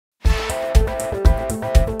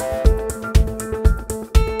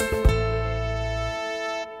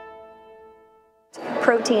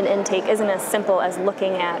protein intake isn't as simple as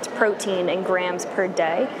looking at protein in grams per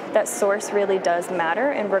day, that source really does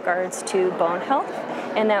matter in regards to bone health,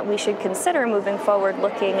 and that we should consider moving forward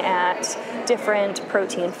looking at different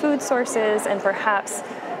protein food sources and perhaps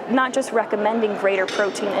not just recommending greater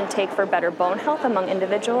protein intake for better bone health among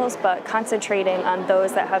individuals, but concentrating on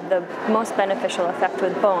those that have the most beneficial effect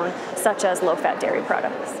with bone, such as low-fat dairy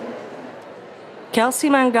products. Kelsey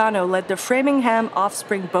Mangano led the Framingham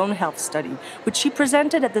Offspring Bone Health Study, which she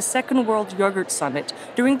presented at the Second World Yogurt Summit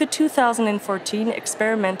during the 2014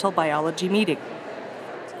 Experimental Biology meeting.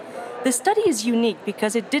 The study is unique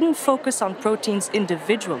because it didn't focus on proteins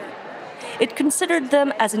individually. It considered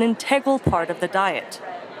them as an integral part of the diet.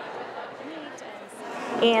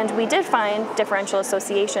 And we did find differential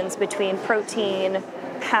associations between protein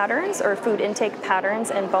patterns or food intake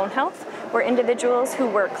patterns and bone health, where individuals who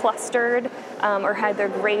were clustered or had their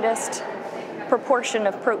greatest proportion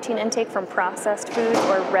of protein intake from processed foods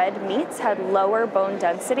or red meats had lower bone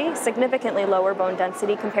density, significantly lower bone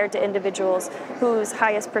density compared to individuals whose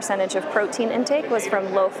highest percentage of protein intake was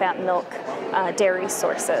from low-fat milk dairy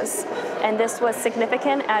sources. And this was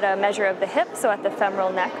significant at a measure of the hip, so at the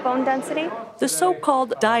femoral neck bone density. The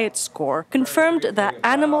so-called diet score confirmed that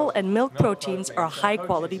animal and milk proteins are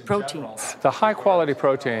high-quality proteins. The high-quality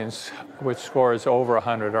proteins, which scores over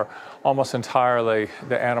 100, are almost entirely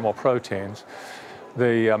the animal proteins.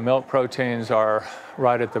 The milk proteins are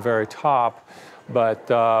right at the very top, but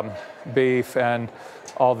beef and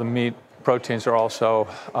all the meat proteins are also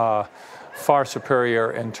far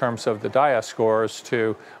superior in terms of the diet scores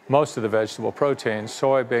to most of the vegetable proteins,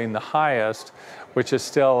 soy being the highest, which is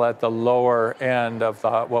still at the lower end of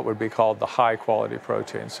what would be called the high-quality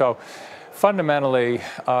protein. So fundamentally,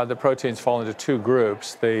 the proteins fall into two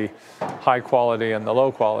groups, the high quality and the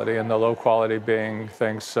low quality being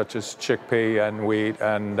things such as chickpea and wheat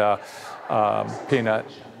and peanut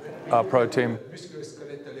protein.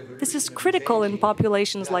 This is critical in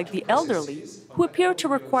populations like the elderly, who appear to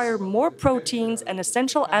require more proteins and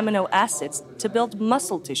essential amino acids to build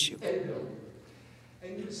muscle tissue.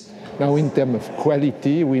 Now, in terms of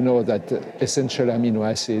quality, we know that essential amino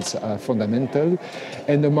acids are fundamental.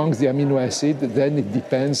 And amongst the amino acids, then it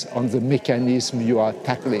depends on the mechanism you are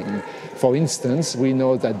tackling. For instance, we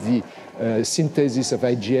know that the synthesis of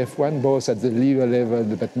IGF-1, both at the liver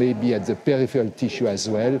level but maybe at the peripheral tissue as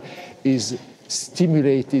well, is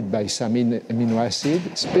stimulated by some amino acid,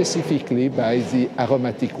 specifically by the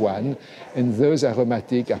aromatic one. And those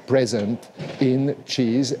aromatic are present in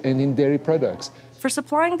cheese and in dairy products. For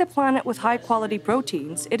supplying the planet with high-quality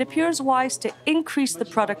proteins, it appears wise to increase the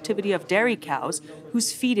productivity of dairy cows,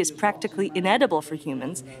 whose feed is practically inedible for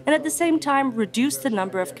humans, and at the same time reduce the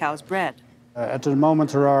number of cows bred. At the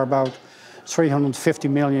moment, there are about 350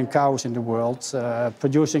 million cows in the world,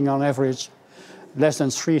 producing on average less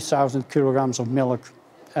than 3,000 kilograms of milk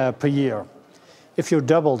per year. If you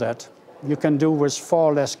double that, you can do with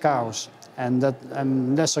far less cows, and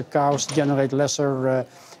lesser cows generate lesser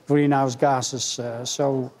greenhouse gases.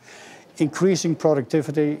 So increasing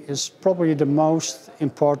productivity is probably the most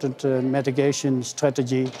important mitigation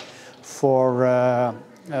strategy for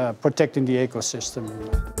protecting the ecosystem.